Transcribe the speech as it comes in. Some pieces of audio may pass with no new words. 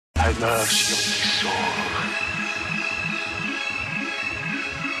I love your soul.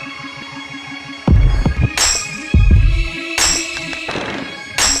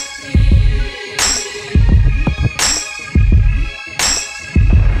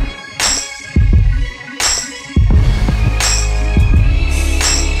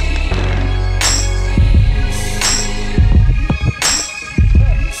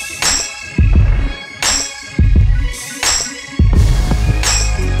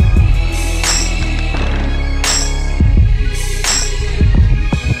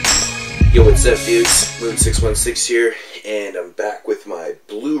 Yo, what's up, dudes? Moon616 here, and I'm back with my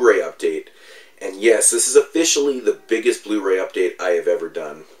Blu-ray update. And yes, this is officially the biggest Blu-ray update I have ever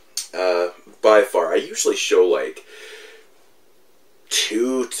done. By far. I usually show like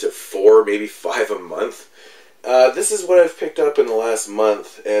 2 to 4, maybe 5 a month. This is what I've picked up in the last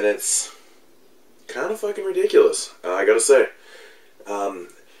month, and it's kind of fucking ridiculous, I gotta say.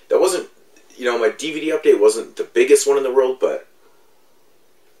 That wasn't, my DVD update wasn't the biggest one in the world, but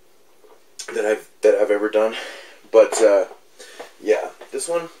that I've ever done, but yeah, this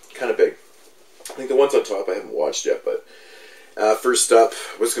one kind of big. I think the ones on top I haven't watched yet, but first up,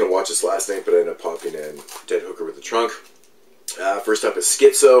 I was gonna watch this last night, but I ended up popping in Dead Hooker with the Trunk. First up is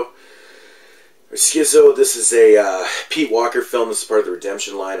Schizo. This is a Pete Walker film. This is part of the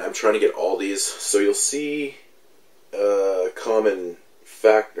Redemption line. I'm trying to get all these, so you'll see common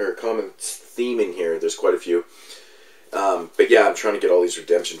theme in here. There's quite a few. But yeah, I'm trying to get all these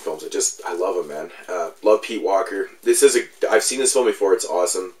Redemption films. I love them, man. Love Pete Walker. I've seen this film before. It's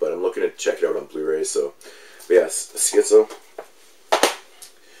awesome, but I'm looking to check it out on Blu-ray. So, but yeah, Schizo.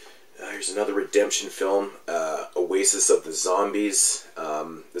 Here's another Redemption film, Oasis of the Zombies.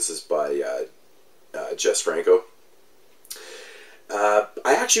 This is by Jess Franco. I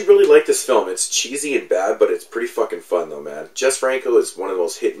actually really like this film. It's cheesy and bad, but it's pretty fucking fun, though, man. Jess Franco is one of the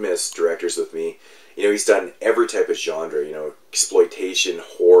most hit-and-miss directors with me. He's done every type of genre, exploitation,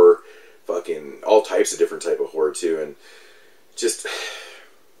 horror, fucking all types of different type of horror, too, and just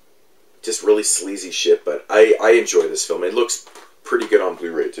really sleazy shit, but I enjoy this film. It looks pretty good on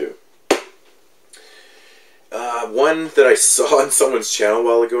Blu-ray, too. One that I saw on someone's channel a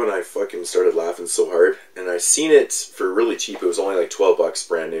while ago, and I fucking started laughing so hard, and I seen it for really cheap. It was only like $12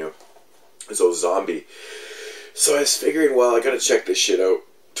 brand new. It was Zombie. So I was figuring, well, I gotta check this shit out.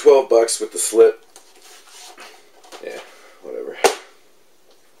 $12 with the slip. Yeah, whatever.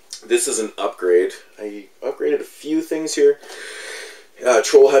 This is an upgrade. I upgraded a few things here.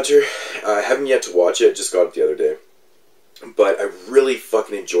 Troll Hunter. I haven't yet to watch it. Just got it the other day. But I really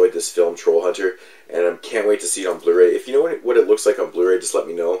fucking enjoyed this film, Troll Hunter, and I can't wait to see it on Blu-ray. If you know what it looks like on Blu-ray, just let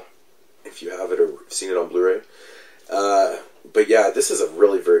me know if you have it or seen it on Blu-ray. But yeah, this is a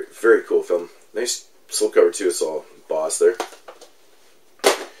really very, very cool film. Nice slipcover too. It's all boss there.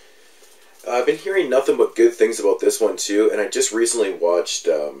 I've been hearing nothing but good things about this one too, and I just recently watched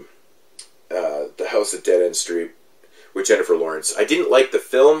The House at Dead End Street with Jennifer Lawrence. I didn't like the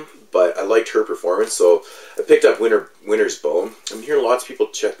film, but I liked her performance, so I picked up Winter's Bone. I'm hearing lots of people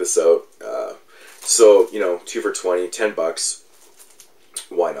check this out. So, 2 for $20, $10.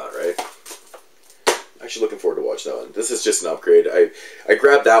 Why not, right? Actually looking forward to watching that one. This is just an upgrade. I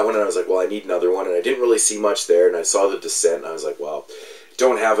grabbed that one and I was like, well, I need another one, and I didn't really see much there, and I saw The Descent and I was like, well,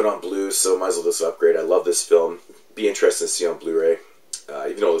 don't have it on Blu, so might as well just upgrade. I love this film. Be interested to see on Blu-ray.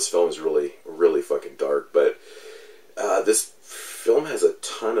 Even though this film is really, really fucking dark, but this film has a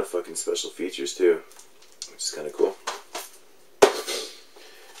ton of fucking special features too, which is kind of cool.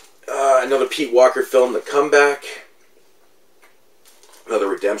 Another Pete Walker film, The Comeback. Another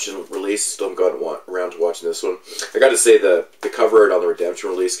Redemption release. Still haven't gotten around to watching this one. I got to say the cover art on the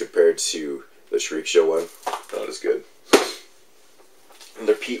Redemption release compared to the Shriek Show one, not as good.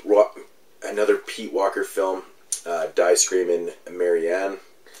 Another Pete Walker film, Die Screaming Marianne.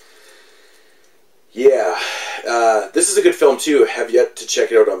 Yeah, this is a good film too. I have yet to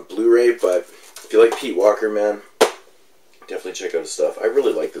check it out on Blu-ray, but if you like Pete Walker, man, definitely check out his stuff. I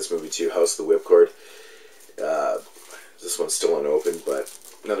really like this movie too, House of the Whipcord. This one's still unopened, but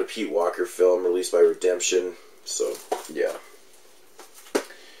another Pete Walker film released by Redemption. So yeah.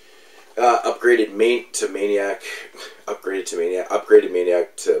 Upgraded Maniac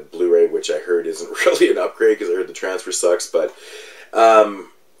to Blu-ray, which I heard isn't really an upgrade because I heard the transfer sucks, but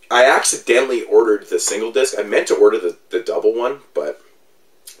I accidentally ordered the single disc. I meant to order the double one, but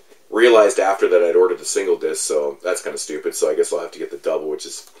realized after that I'd ordered the single disc, so that's kind of stupid, so I guess I'll have to get the double, which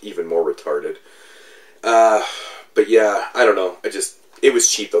is even more retarded. But yeah, I don't know. It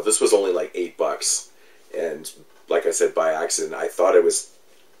was cheap though. This was only like $8, and like I said, by accident, I thought it was.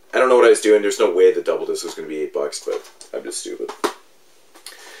 I don't know what I was doing. There's no way the double disc was going to be $8, but I'm just stupid.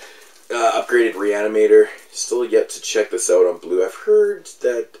 upgraded Reanimator. Still yet to check this out on Blue. I've heard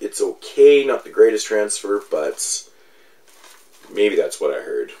that it's okay, not the greatest transfer, but maybe that's what I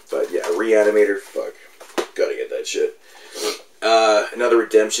heard. But yeah, Reanimator, fuck. Gotta get that shit. Another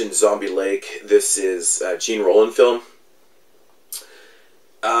Redemption, Zombie Lake. This is a Gene Roland film.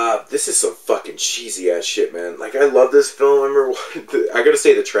 This is some fucking cheesy ass shit, man. Like, I love this film. I gotta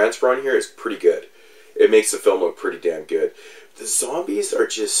say, the transfer on here is pretty good. It makes the film look pretty damn good. The zombies are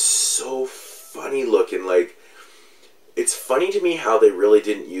just so funny looking. Like, it's funny to me how they really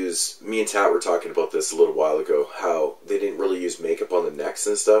didn't use... Me and Tat were talking about this a little while ago. How they didn't really use makeup on the necks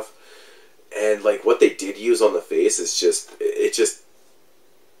and stuff. And, like, what they did use on the face is just...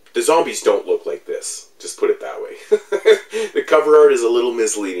 The zombies don't look like this. Just put it that way. The cover art is a little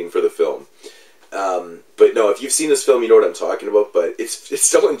misleading for the film. But no, if you've seen this film, you know what I'm talking about. But it's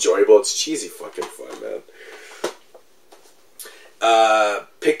still enjoyable. It's cheesy fucking fun, man.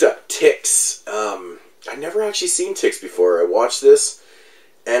 Picked up Ticks. I'd never actually seen Ticks before. I watched this,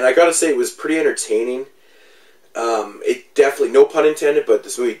 and I gotta say it was pretty entertaining. It definitely, no pun intended, but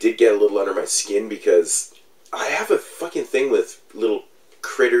this movie did get a little under my skin because I have a fucking thing with little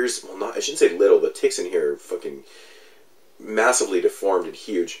critters. Well, not, I shouldn't say little. The ticks in here are fucking massively deformed and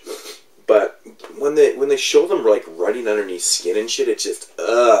huge. But when they show them like running underneath skin and shit, it just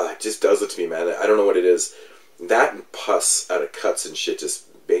does it to me, man. I don't know what it is. That and pus out of cuts and shit just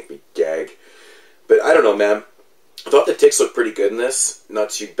make me gag. But I don't know, man. I thought the ticks looked pretty good in this. Not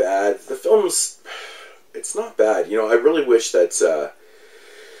too bad. The film's... It's not bad. You know, I really wish that...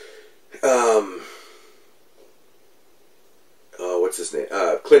 what's his name?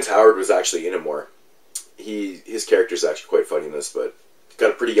 Clint Howard was actually in it more. His character's actually quite funny in this, but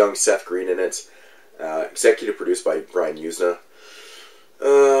got a pretty young Seth Green in it. Executive produced by Brian Usna.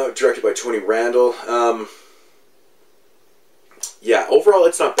 Directed by Tony Randall. Yeah, overall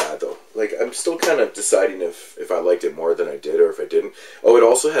it's not bad though. Like, I'm still kind of deciding if I liked it more than I did or if I didn't. Oh, it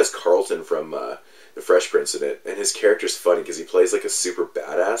also has Carlton from The Fresh Prince in it, and his character's funny because he plays like a super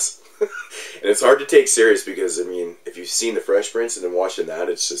badass. And it's hard to take serious because, I mean, if you've seen The Fresh Prince and then watching that,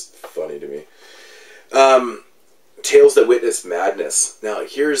 it's just funny to me. Tales That Witness Madness. Now,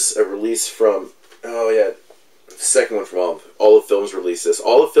 here's a release from, oh yeah, the second one from Olive Films released this.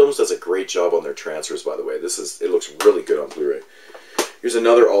 Olive Films does a great job on their transfers, by the way. It looks really good on Blu-ray. Here's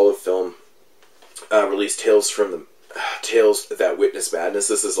another Olive Film release, Tales That Witness Madness.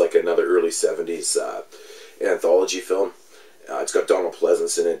 This is like another early 70s anthology film. It's got Donald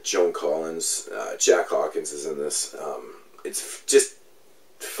Pleasance in it, Joan Collins, Jack Hawkins is in this. It's just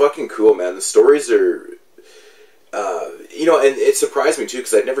fucking cool, man. The stories are, you know, and it surprised me too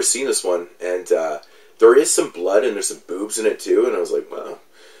because I'd never seen this one, and there is some blood and there's some boobs in it too, and I was like, wow.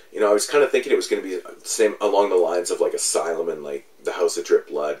 You know, I was kind of thinking it was going to be same along the lines of like Asylum and like The House of Drip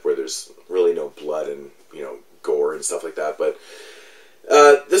Blood, where there's really no blood and, you know, gore and stuff like that, but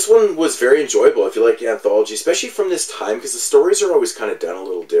this one was very enjoyable if you like anthology, especially from this time, because the stories are always kind of done a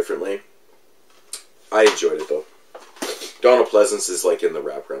little differently. I enjoyed it though. Donald Pleasance is like in the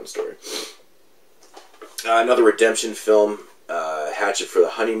wraparound story. Another redemption film, Hatchet for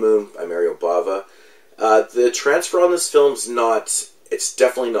the Honeymoon by Mario Bava. The transfer on this film's not, it's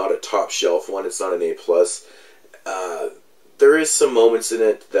definitely not a top shelf one, it's not an A+. There is some moments in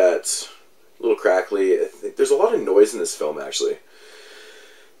it that a little crackly. There's a lot of noise in this film actually.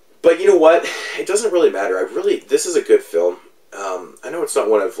 But you know what? It doesn't really matter. This is a good film. I know it's not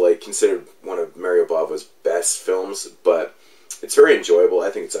one of considered one of Mario Bava's best films, but it's very enjoyable. I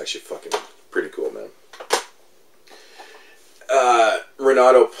think it's actually fucking pretty cool, man.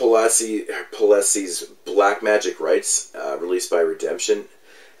 Renato Palesi's Black Magic Rights, released by Redemption.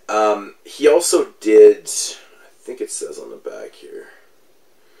 He also did, I think it says on the back here,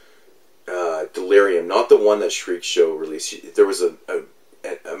 Delirium, not the one that Shriek Show released. There was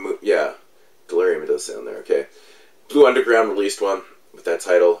yeah, Delirium, it does say on there, okay. Blue Underground released one with that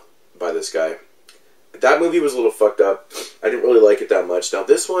title by this guy. That movie was a little fucked up. I didn't really like it that much. Now,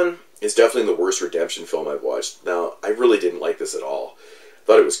 this one is definitely the worst redemption film I've watched. Now, I really didn't like this at all.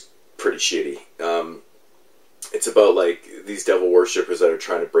 Thought it was pretty shitty. It's about, like, these devil worshippers that are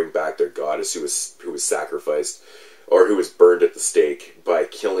trying to bring back their goddess who was sacrificed, or who was burned at the stake by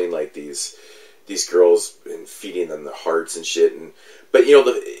killing, like, these girls and feeding them the hearts and shit. But, you know,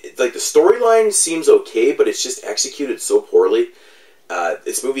 the storyline seems okay, but it's just executed so poorly.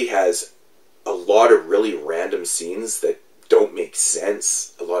 This movie has a lot of really random scenes that don't make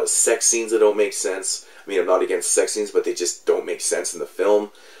sense. A lot of sex scenes that don't make sense. I mean, I'm not against sex scenes, but they just don't make sense in the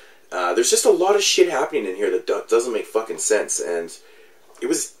film. There's just a lot of shit happening in here that doesn't make fucking sense. And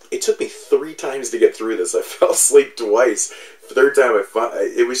it took me 3 times to get through this. I fell asleep twice. The third time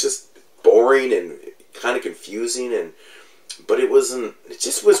it was just boring and kind of confusing, but it wasn't.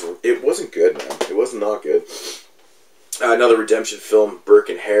 It wasn't good, man. It was not good. Another redemption film, Burke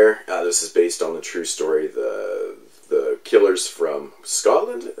and Hare. This is based on the true story. The killers from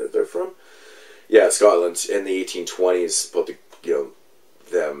Scotland. They're from, yeah, Scotland in the 1820s. About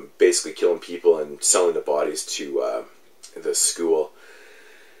them basically killing people and selling the bodies to the school.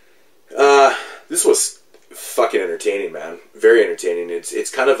 This was fucking entertaining, man. Very entertaining.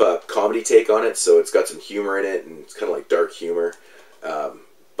 It's kind of a comedy take on it, so it's got some humor in it, and it's kind of like dark humor.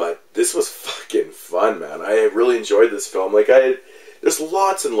 But this was fucking fun, man. I really enjoyed this film. There's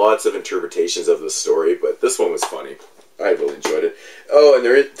lots and lots of interpretations of this story, but this one was funny. I really enjoyed it. Oh, and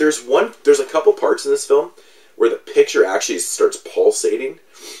there's a couple parts in this film where the picture actually starts pulsating.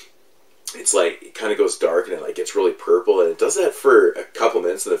 It's like, it kind of goes dark and it like gets really purple, and it does that for a couple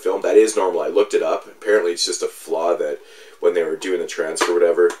minutes in the film. That is normal. I looked it up. Apparently it's just a flaw that when they were doing the transfer or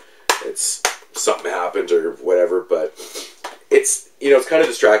whatever, something happened or whatever, but it's kind of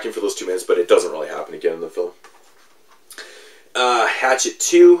distracting for those 2 minutes, but it doesn't really happen again in the film. Hatchet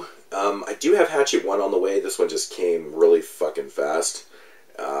 2. I do have Hatchet 1 on the way. This one just came really fucking fast.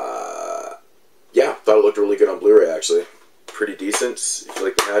 Yeah, thought it looked really good on Blu-ray, actually. Pretty decent. If you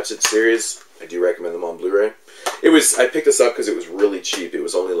like the Hatchet series, I do recommend them on Blu-ray. I picked this up because it was really cheap. It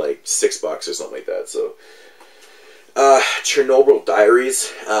was only like $6 or something like that. So, Chernobyl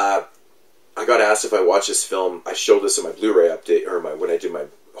Diaries. I got asked if I watched this film. I showed this in my Blu-ray update, or when I did my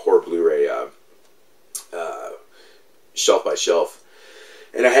horror Blu-ray shelf by shelf.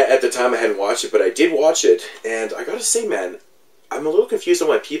 And at the time I hadn't watched it, but I did watch it, and I gotta say, man, I'm a little confused on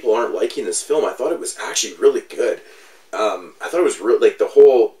why people aren't liking this film. I thought it was actually really good. I thought it was like the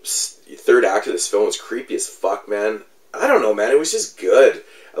whole third act of this film was creepy as fuck, man. I don't know, man. It was just good.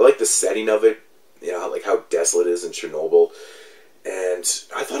 I like the setting of it. Like how desolate it is in Chernobyl. And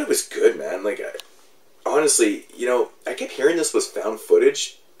I thought it was good, man. Honestly, I kept hearing this was found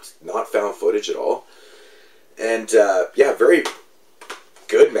footage. It's not found footage at all. And, yeah, very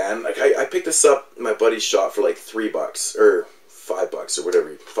good, man. I picked this up in my buddy's shop for like $3 or $5 or whatever.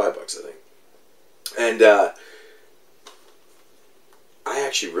 $5, I think. And, I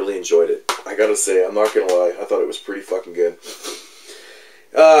actually really enjoyed it. I gotta say, I'm not gonna lie. I thought it was pretty fucking good.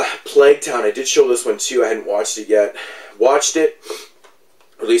 Plague Town. I did show this one too. I hadn't watched it yet. Watched it.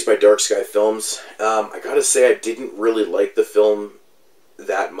 Released by Dark Sky Films. I gotta say, I didn't really like the film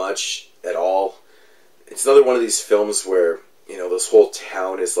that much at all. It's another one of these films where, this whole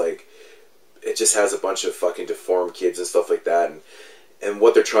town is like, it just has a bunch of fucking deformed kids and stuff like that. And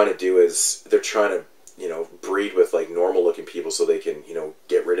what they're trying to do is, they're trying to, breed with like normal looking people so they can,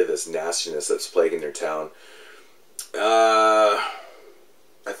 get rid of this nastiness that's plaguing their town. I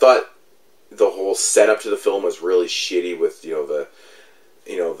thought the whole setup to the film was really shitty with, the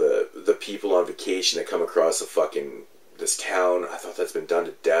people on vacation that come across this town. I thought that's been done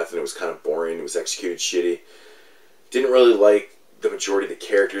to death, and it was kind of boring. It was executed shitty. Didn't really like the majority of the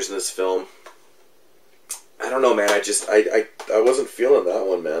characters in this film. I don't know, man. I wasn't feeling that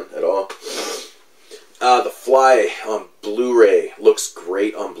one, man, at all. The Fly on Blu-ray looks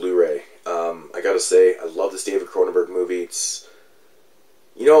great on Blu-ray. I gotta say, I love this David Cronenberg movie. It's,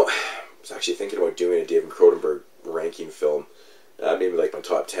 I was actually thinking about doing a David Cronenberg ranking film. Maybe like my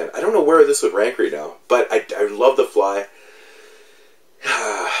top 10. I don't know where this would rank right now, but I love The Fly.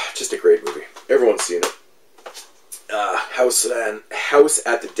 Just a great movie. Everyone's seen it. House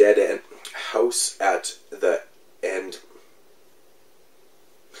at the Dead End. House at the End.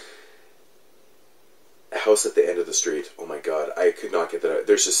 House at the End of the Street. Oh my god, I could not get that out.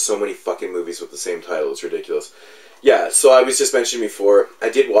 There's just so many fucking movies with the same title. It's ridiculous. Yeah, so I was just mentioning before, I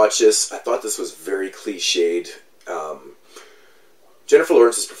did watch this. I thought this was very cliched. Jennifer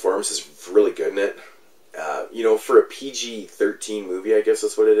Lawrence's performance is really good in it. For a PG-13 movie, I guess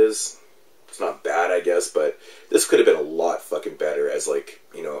that's what it is. It's not bad, I guess, but this could have been a lot fucking better as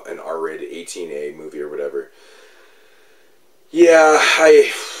an R-rated 18A movie or whatever. Yeah,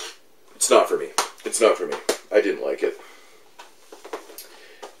 it's not for me. It's not for me. I didn't like it.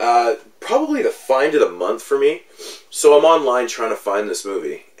 Probably the find of the month for me. So I'm online trying to find this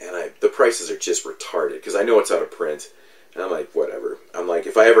movie, and the prices are just retarded, because I know it's out of print. And I'm like, whatever. I'm like,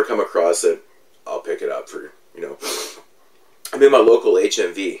 if I ever come across it, I'll pick it up for, I'm in my local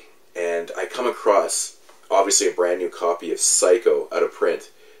HMV, and I come across, obviously, a brand new copy of Psycho out of print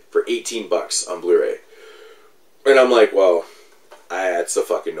for $18 on Blu-ray. And I'm like, well, it's a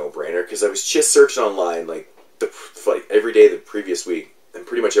fucking no-brainer, because I was just searching online, every day the previous week, and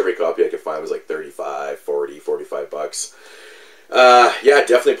pretty much every copy I could find was like $35, $40, $45. Yeah,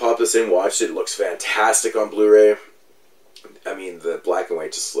 definitely popped this in, watched it. It looks fantastic on Blu-ray. I mean, the black and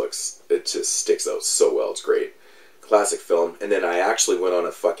white just looks, classic film. And then I actually went on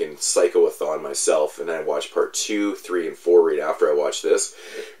a fucking psycho-a-thon myself, and I watched part 2, 3, and 4 right after I watched this.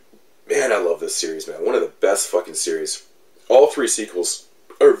 Man, I love this series, man. One of the best fucking series. All 3 sequels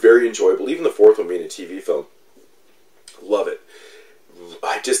are very enjoyable. Even the 4th one being a TV film. Love it.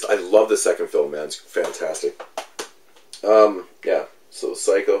 I love the second film, man. It's fantastic. Yeah. So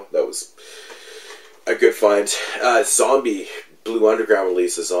Psycho, that was a good find. Zombie, Blue Underground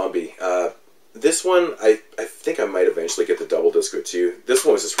release a Zombie. This one, I think I might eventually get the double disc with too. This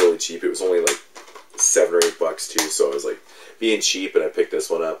one was just really cheap. It was only like $7 or $8 too. So I was like being cheap, and I picked this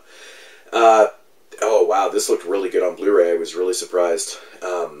one up. Oh wow, this looked really good on Blu-ray. I was really surprised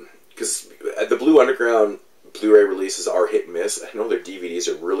because the Blue Underground Blu-ray releases are hit and miss. I know their DVDs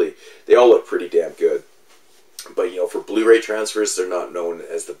are really, they all look pretty damn good. But, you know, for Blu-ray transfers, they're not known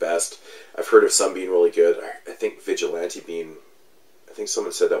as the best. I've heard of some being really good. I think Vigilante being, I think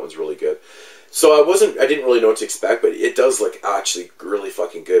someone said that one's really good. So I didn't really know what to expect, but it does look actually really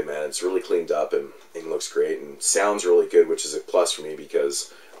fucking good, man. It's really cleaned up and looks great and sounds really good, which is a plus for me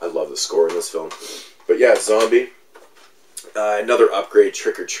because I love the score in this film. But yeah, Zombie. Another upgrade,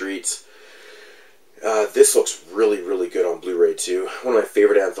 Trick or Treat. This looks really, really good on Blu-ray too. One of my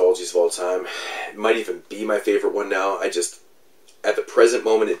favorite anthologies of all time. It might even be my favorite one now. At the present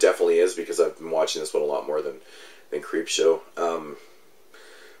moment, it definitely is because I've been watching this one a lot more than Creepshow.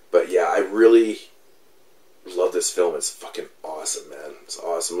 But yeah, I really love this film. It's fucking awesome, man. It's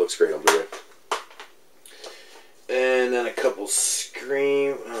awesome. Looks great on Blu-ray. And then a couple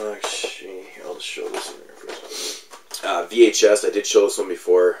Scream. Actually, I'll just show this one here first. VHS. I did show this one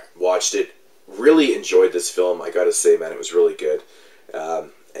before. Watched it. Really enjoyed this film. I gotta say, man, it was really good.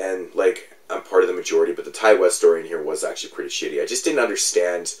 And like, I'm part of the majority, but the Ty West story in here was actually pretty shitty. I just didn't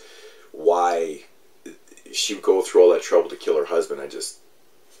understand why she would go through all that trouble to kill her husband.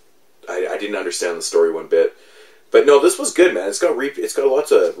 I didn't understand the story one bit. But no, this was good, man. It's got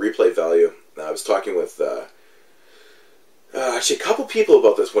lots of replay value. I was talking with actually a couple people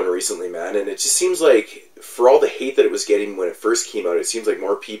about this one recently, man, and it just seems like for all the hate that it was getting when it first came out, it seems like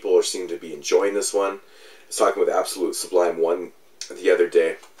more people seem to be enjoying this one. I was talking with Absolute Sublime One the other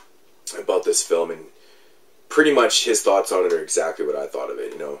day about this film, and pretty much his thoughts on it are exactly what I thought of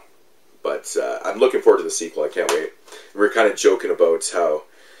it, you know. But I'm looking forward to the sequel. I can't wait. We were kind of joking about how,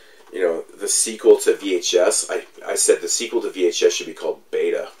 you know, the sequel to VHS, I said the sequel to VHS should be called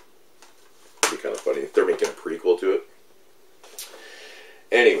Beta. It'd be kind of funny if they're making a prequel to it.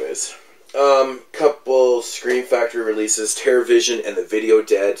 Anyways, couple Scream Factory releases, TerrorVision and The Video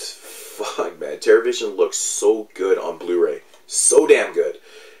Dead. Fuck, man, TerrorVision looks so good on Blu-ray. So damn good.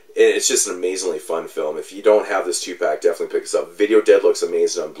 It's just an amazingly fun film. If you don't have this 2-pack, definitely pick this up. Video Dead looks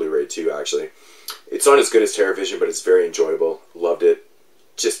amazing on Blu-ray too, actually. It's not as good as TerrorVision, but it's very enjoyable. Loved it.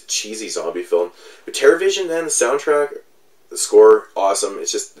 Just cheesy zombie film. But TerrorVision, man, the soundtrack, the score, awesome.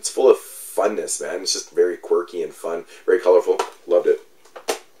 It's full of funness, man. It's just very quirky and fun. Very colorful. Loved it.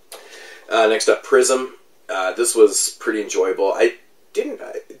 Next up, Prism. This was pretty enjoyable. I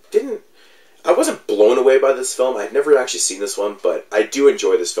wasn't blown away by this film. I'd never actually seen this one, but I do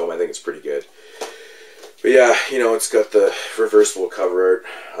enjoy this film. I think it's pretty good. But yeah, you know, it's got the reversible cover art.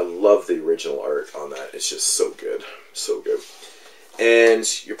 I love the original art on that. It's just so good. So good. And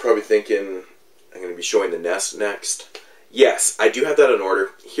you're probably thinking, I'm going to be showing The Nest next. Yes, I do have that in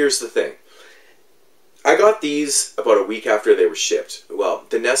order. Here's the thing. I got these about a week after they were shipped. Well,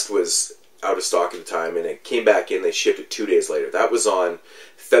 The Nest was out of stock at the time, and it came back in. They shipped it 2 days later. That was on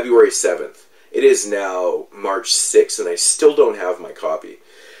February 7th. It is now March 6th, and I still don't have my copy.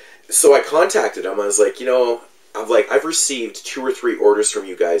 So I contacted them. I was like, you know, I've received 2 or 3 orders from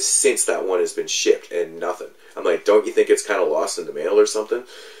you guys since that one has been shipped, and nothing. I'm like, don't you think it's kind of lost in the mail or something?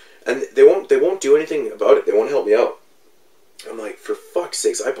 And they won't do anything about it. They won't help me out. I'm like, for fuck's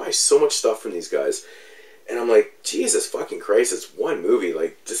sakes, I buy so much stuff from these guys. And I'm like, Jesus fucking Christ, it's one movie.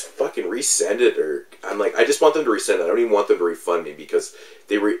 Like, just fucking resend it. Or I'm like, I just want them to resend it. I don't even want them to refund me because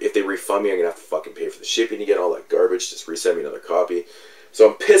if they refund me, I'm going to have to fucking pay for the shipping again, all that garbage. Just resend me another copy. So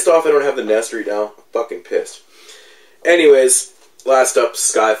I'm pissed off I don't have the Nest right now. I'm fucking pissed. Anyways, last up,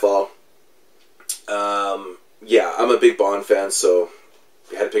 Skyfall. Yeah, I'm a big Bond fan, so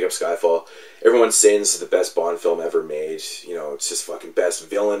I had to pick up Skyfall. Everyone's saying this is the best Bond film ever made. You know, it's just fucking best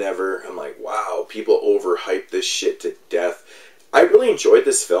villain ever. I'm like, wow, people overhype this shit to death. I really enjoyed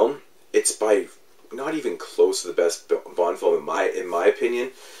this film. It's by not even close to the best Bond film in my opinion.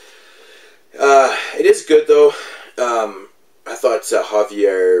 It is good though. I thought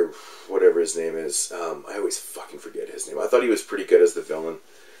Javier, whatever his name is, I always fucking forget his name. I thought he was pretty good as the villain.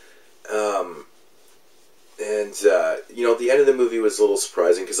 And you know, the end of the movie was a little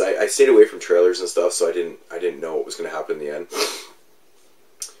surprising because I stayed away from trailers and stuff, so I didn't know what was going to happen in the end.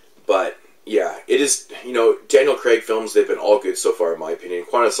 But yeah, it is, you know, Daniel Craig films, they've been all good so far in my opinion.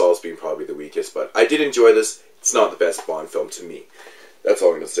 Quantum of Solace being probably the weakest, but I did enjoy this. It's not the best Bond film to me. That's all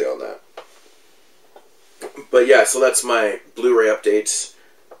I'm going to say on that. But yeah, so that's my Blu-ray updates.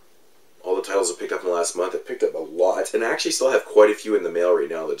 All the titles I picked up in the last month. I picked up a lot, and I actually still have quite a few in the mail right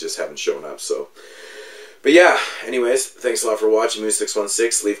now that just haven't shown up, so. But yeah, anyways, thanks a lot for watching,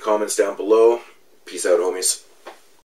 Moose616. Leave comments down below. Peace out, homies.